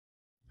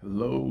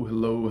Hello,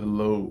 hello,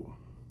 hello.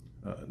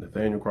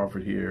 Nathaniel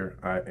Crawford here.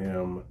 I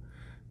am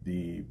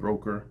the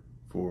broker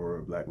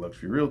for Black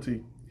Luxury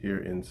Realty here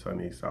in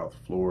sunny South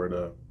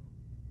Florida,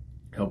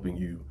 helping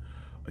you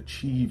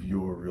achieve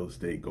your real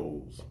estate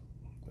goals.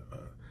 Uh,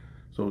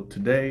 so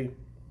today,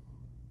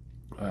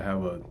 I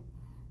have a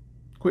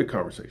quick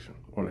conversation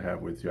I want to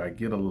have with you. I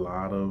get a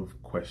lot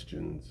of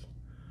questions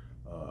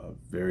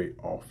very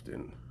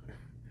often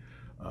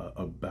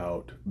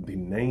about the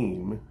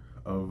name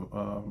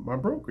of my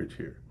brokerage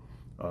here,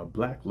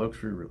 Black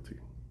Luxury Realty,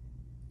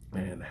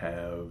 and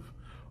have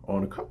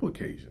on a couple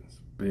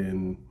occasions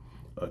been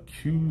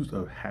accused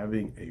of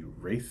having a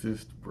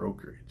racist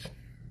brokerage.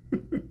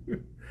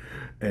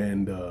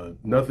 And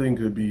nothing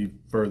could be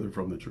further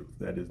from the truth.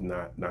 That is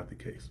not the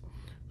case.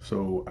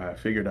 So I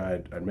figured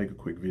I'd make a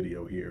quick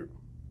video here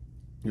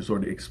to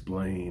sort of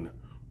explain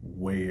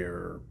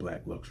where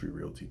Black Luxury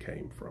Realty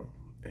came from.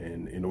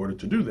 And in order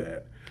to do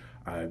that,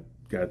 I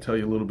got to tell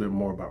you a little bit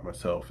more about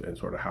myself and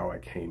sort of how I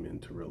came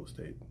into real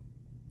estate.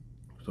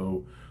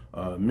 So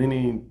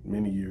many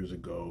years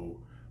ago,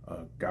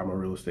 got my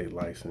real estate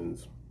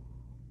license.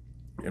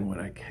 And when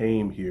I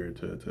came here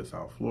to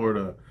South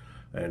Florida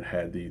and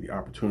had the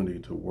opportunity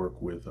to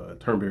work with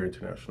Turnberry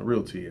International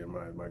Realty, and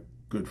my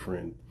good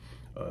friend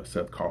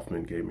Seth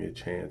Kaufman gave me a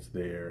chance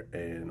there.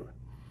 And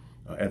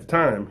at the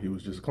time, he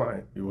was just a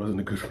client. He wasn't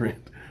a good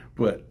friend,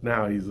 but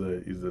now he's a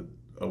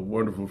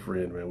wonderful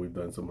friend, man. We've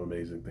done some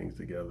amazing things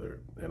together,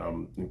 and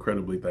I'm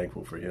incredibly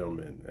thankful for him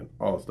and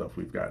all the stuff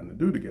we've gotten to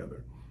do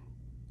together.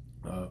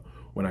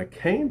 When I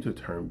came to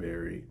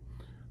Turnberry,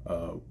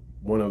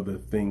 one of the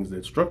things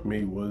that struck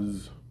me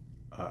was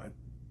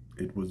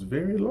it was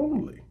very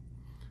lonely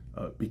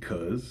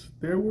because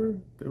there was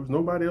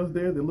nobody else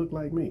there that looked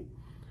like me.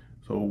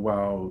 So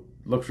while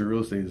luxury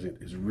real estate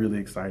is really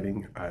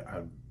exciting,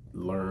 I've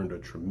learned a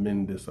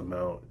tremendous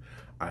amount.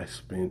 I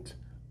spent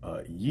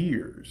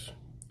years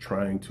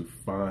trying to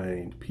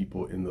find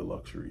people in the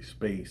luxury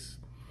space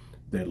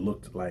that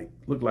looked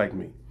like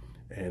me.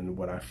 And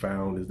what I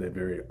found is that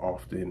very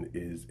often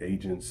is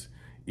agents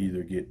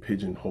either get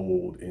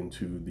pigeonholed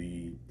into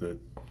the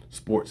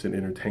sports and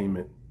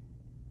entertainment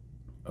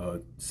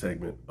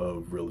segment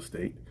of real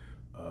estate.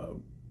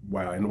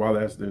 While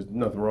there's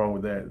nothing wrong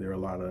with that, there are a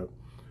lot of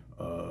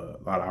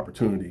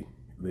opportunity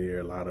there,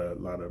 a lot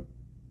of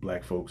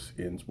Black folks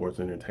in sports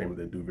and entertainment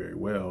that do very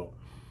well.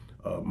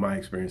 My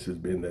experience has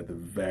been that the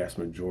vast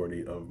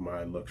majority of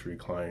my luxury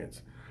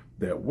clients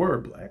that were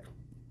Black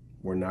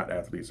were not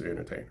athletes or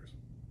entertainers.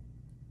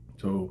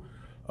 So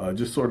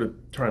just sort of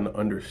trying to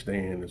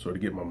understand and sort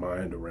of get my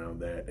mind around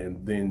that,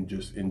 and then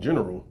just in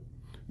general,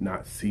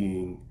 not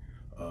seeing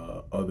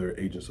other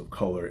agents of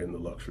color in the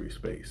luxury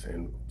space.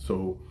 And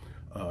so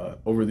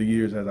over the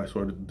years, as I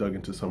sort of dug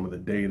into some of the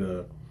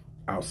data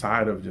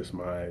outside of just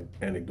my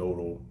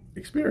anecdotal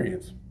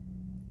experience,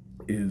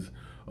 is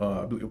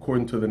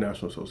according to the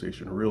National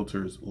Association of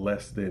Realtors,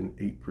 less than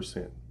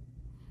 8%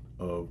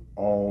 of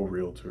all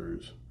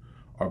realtors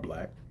are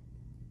Black.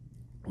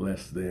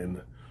 Less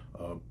than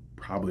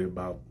probably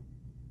about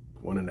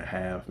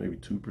 1.5%, maybe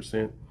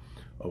 2%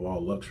 of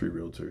all luxury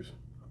realtors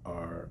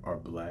are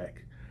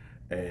Black.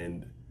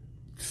 And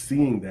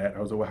seeing that, I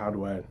was like,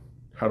 well,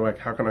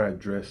 how can I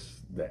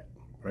address that,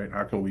 right?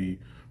 How can we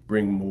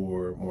bring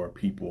more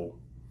people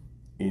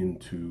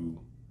into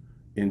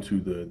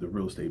the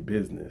real estate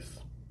business,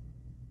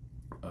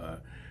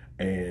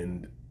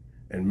 and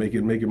make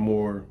it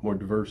more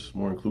diverse,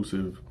 more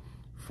inclusive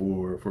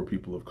for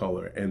people of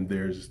color? And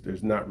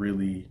there's not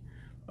really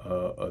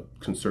a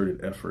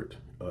concerted effort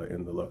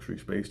in the luxury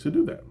space to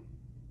do that.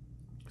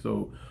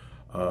 So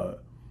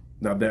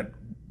now that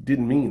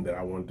didn't mean that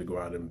I wanted to go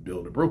out and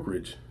build a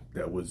brokerage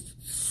that was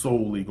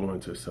solely going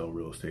to sell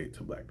real estate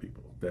to Black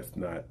people. That's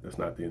not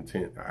the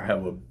intent. I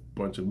have a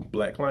bunch of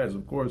Black clients,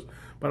 of course,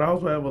 but I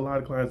also have a lot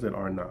of clients that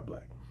are not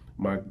Black.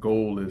 My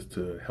goal is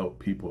to help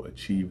people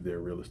achieve their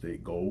real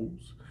estate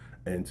goals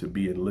and to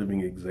be a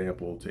living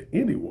example to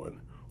anyone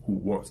who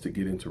wants to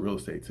get into real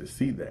estate to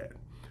see that.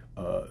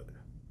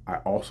 I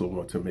also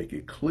want to make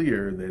it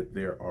clear that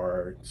there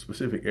are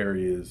specific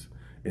areas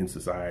in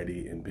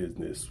society and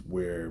business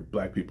where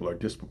Black people are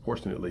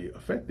disproportionately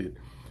affected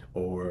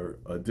or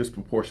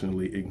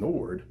disproportionately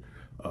ignored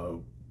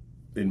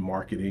in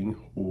marketing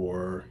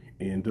or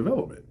in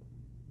development.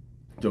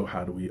 So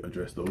how do we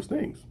address those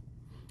things?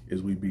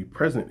 Is we be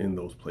present in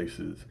those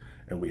places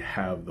and we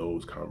have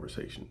those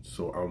conversations.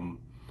 So I'm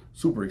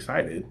super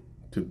excited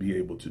to be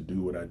able to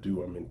do what I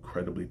do. I'm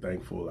incredibly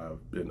thankful.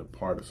 I've been a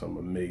part of some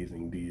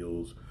amazing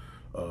deals,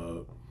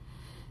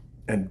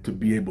 and to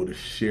be able to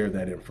share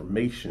that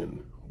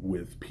information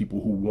with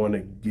people who want to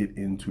get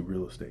into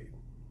real estate.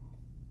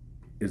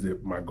 Is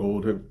it my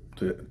goal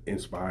to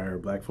inspire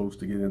Black folks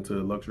to get into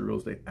luxury real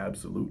estate?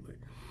 Absolutely.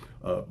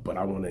 But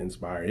I want to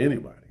inspire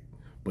anybody,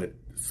 but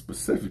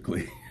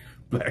specifically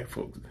Black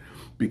folks,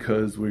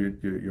 because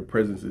your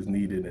presence is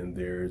needed and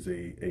there's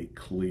a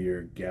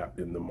clear gap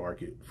in the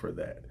market for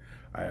that.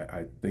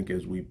 I think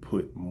as we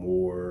put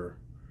more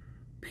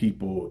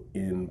people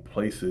in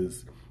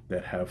places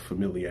that have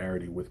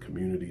familiarity with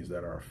communities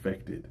that are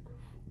affected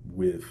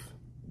with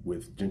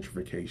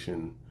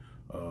gentrification,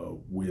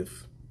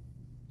 with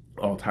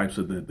all types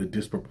of the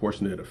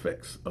disproportionate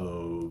effects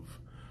of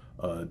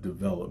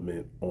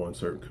development on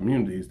certain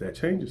communities, that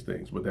changes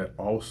things. But that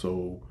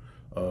also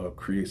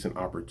creates an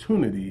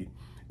opportunity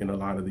in a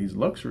lot of these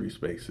luxury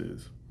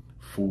spaces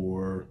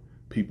for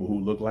people who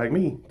look like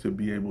me to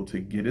be able to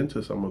get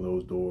into some of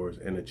those doors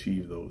and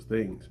achieve those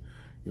things.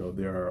 You know,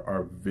 there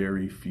are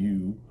very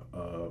few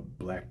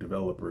Black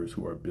developers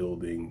who are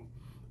building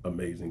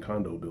amazing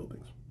condo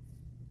buildings.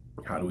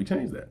 How do we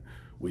change that?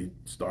 We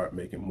start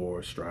making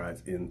more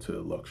strides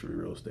into luxury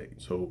real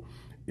estate. So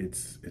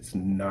it's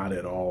not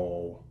at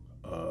all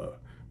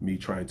me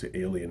trying to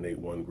alienate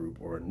one group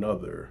or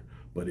another,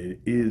 but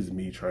it is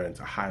me trying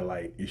to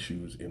highlight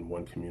issues in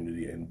one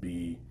community and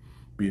be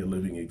a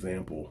living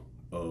example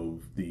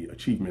of the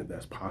achievement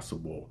that's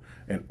possible,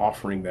 and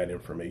offering that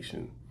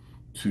information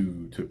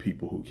to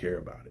people who care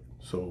about it.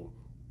 So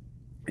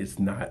it's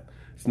not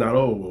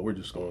oh, well, we're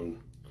just going to,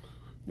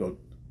 you know,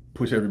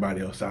 push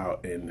everybody else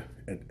out and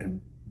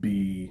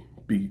be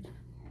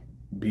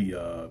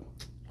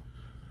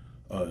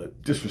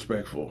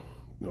disrespectful,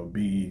 you know,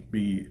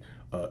 be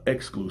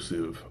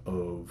exclusive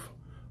of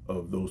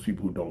those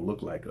people who don't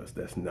look like us.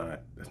 That's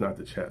not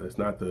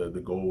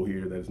the goal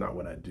here. That is not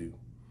what I do.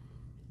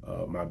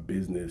 My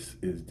business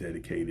is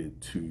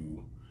dedicated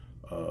to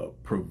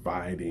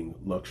providing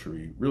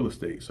luxury real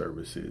estate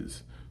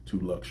services to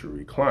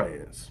luxury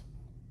clients.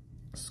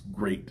 It's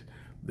great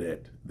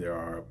that there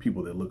are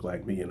people that look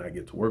like me and I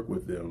get to work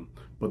with them,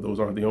 but those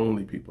aren't the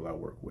only people I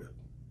work with.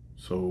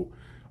 So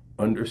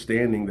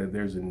understanding that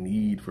there's a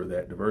need for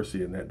that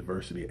diversity, and that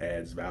diversity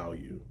adds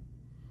value.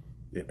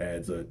 It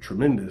adds a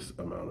tremendous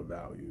amount of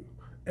value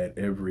at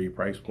every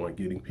price point,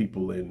 getting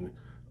people in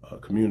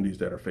communities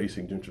that are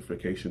facing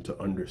gentrification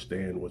to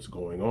understand what's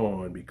going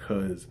on,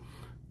 because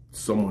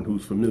someone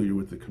who's familiar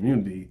with the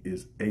community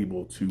is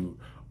able to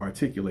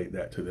articulate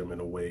that to them in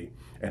a way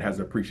and has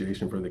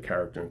appreciation for the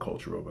character and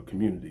culture of a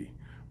community,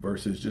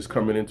 versus just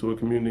coming into a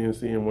community and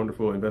seeing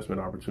wonderful investment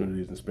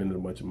opportunities and spending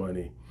a bunch of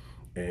money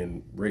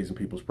and raising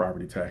people's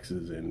property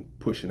taxes and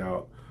pushing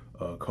out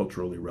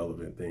culturally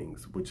relevant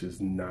things, which is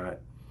not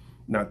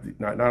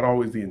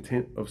always the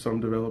intent of some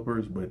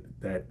developers, but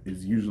that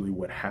is usually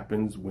what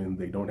happens when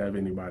they don't have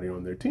anybody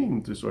on their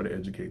team to sort of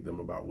educate them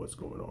about what's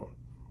going on.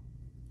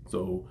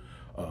 So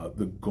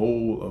the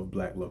goal of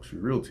Black Luxury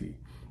Realty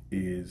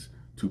is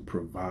to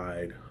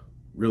provide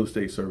real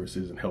estate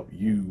services and help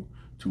you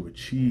to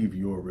achieve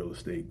your real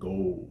estate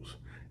goals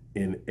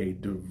in a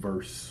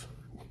diverse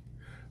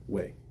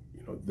way.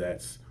 You know,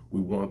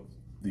 we want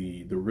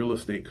the real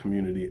estate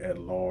community at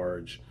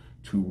large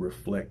to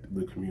reflect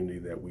the community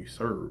that we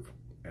serve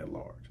at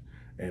large.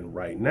 And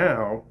right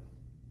now,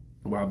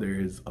 while there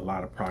is a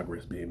lot of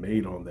progress being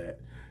made on that,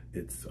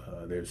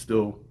 there's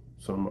still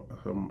some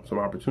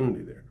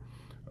opportunity there,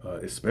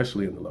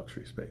 especially in the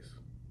luxury space.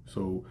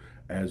 So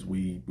as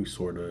we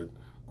sort of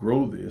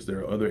grow this, there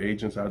are other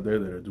agents out there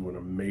that are doing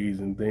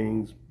amazing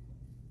things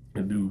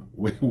and do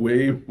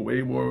way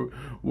more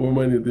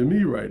money than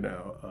me right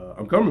now.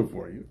 I'm coming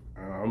for you.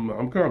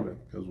 I'm coming,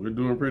 because we're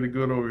doing pretty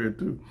good over here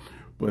too.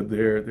 But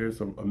there's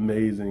some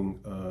amazing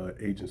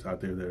agents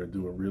out there that are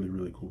doing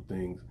really cool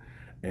things,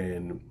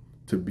 and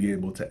to be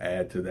able to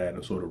add to that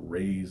and sort of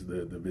raise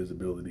the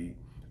visibility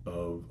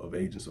of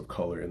agents of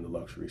color in the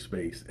luxury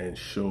space, and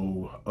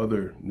show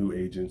other new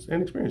agents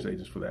and experienced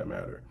agents for that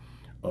matter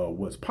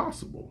what's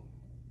possible,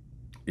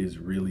 is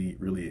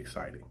really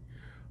exciting.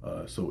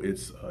 So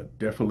it's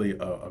definitely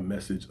a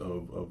message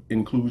of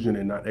inclusion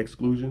and not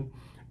exclusion,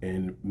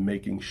 and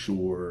making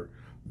sure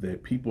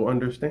that people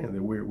understand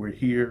that we're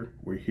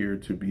here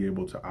to be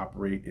able to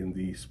operate in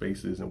these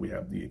spaces, and we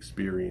have the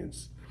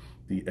experience,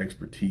 the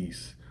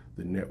expertise,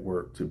 the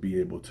network to be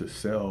able to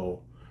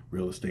sell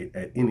real estate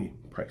at any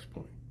price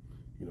point.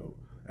 You know,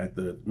 at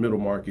the middle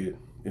market,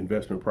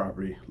 investment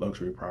property,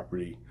 luxury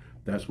property,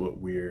 that's what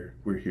we're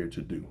here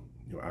to do.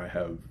 You know, I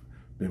have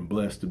been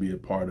blessed to be a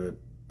part of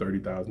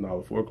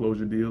 $30,000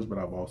 foreclosure deals, but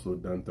I've also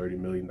done $30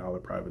 million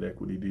private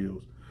equity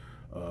deals.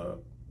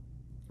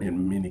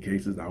 In many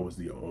cases, I was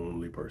the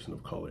only person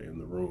of color in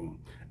the room,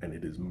 and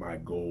it is my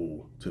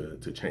goal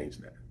to change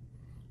that.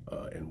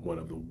 And one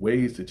of the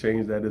ways to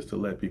change that is to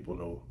let people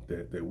know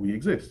that we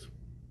exist.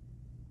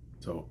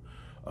 So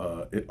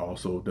it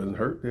also doesn't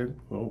hurt that,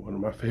 well, one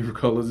of my favorite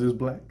colors is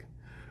black.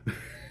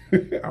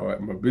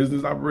 My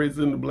business operates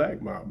in the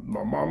black. My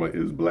mama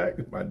is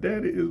black. My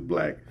daddy is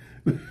black.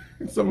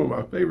 Some of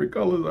my favorite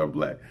colors are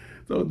black.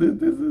 So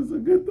this is a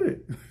good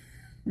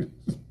thing.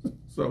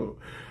 So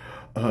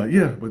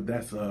yeah, but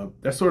that's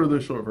sort of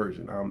the short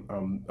version.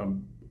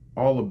 I'm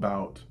all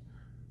about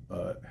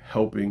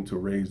helping to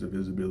raise the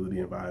visibility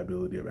and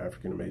viability of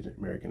African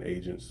American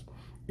agents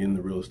in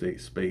the real estate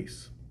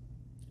space,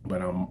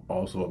 but I'm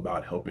also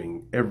about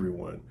helping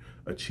everyone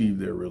achieve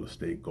their real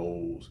estate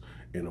goals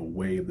in a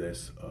way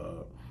that's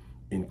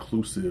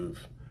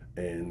inclusive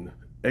and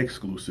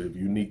exclusive,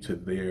 unique to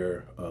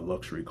their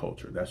luxury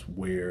culture. That's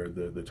where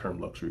the term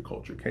luxury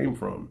culture came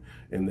from,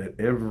 and that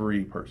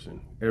every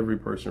person,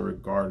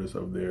 regardless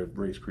of their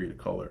race, creed, or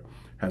color,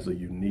 has a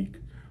unique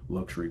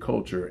luxury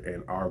culture.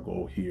 And our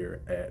goal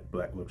here at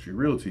Black Luxury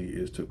Realty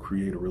is to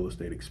create a real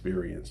estate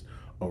experience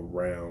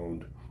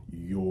around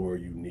your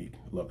unique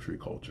luxury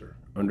culture,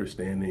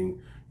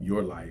 understanding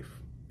your life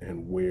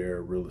and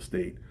where real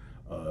estate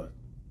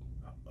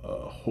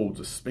holds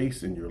a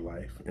space in your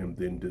life, and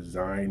then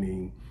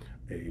designing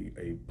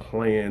a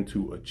plan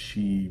to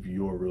achieve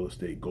your real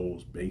estate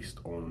goals based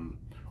on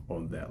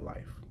that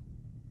life.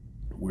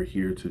 We're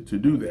here to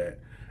do that,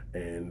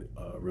 and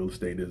real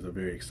estate is a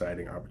very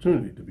exciting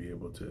opportunity to be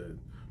able to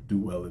do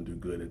well and do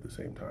good at the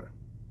same time.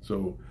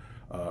 So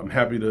I'm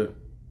happy to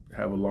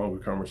have a longer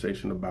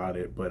conversation about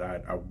it, but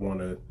I want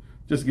to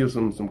just give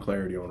some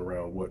clarity on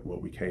around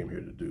what we came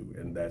here to do,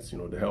 and that's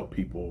to help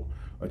people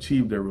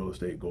achieve their real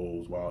estate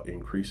goals while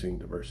increasing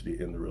diversity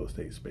in the real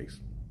estate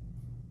space.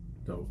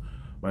 So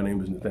my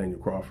name is Nathaniel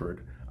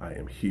Crawford. I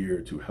am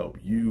here to help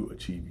you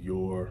achieve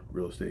your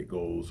real estate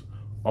goals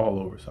all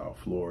over South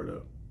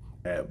Florida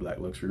at Black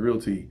Luxury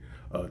Realty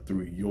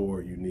through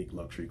your unique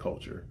luxury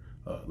culture.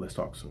 Let's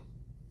talk soon.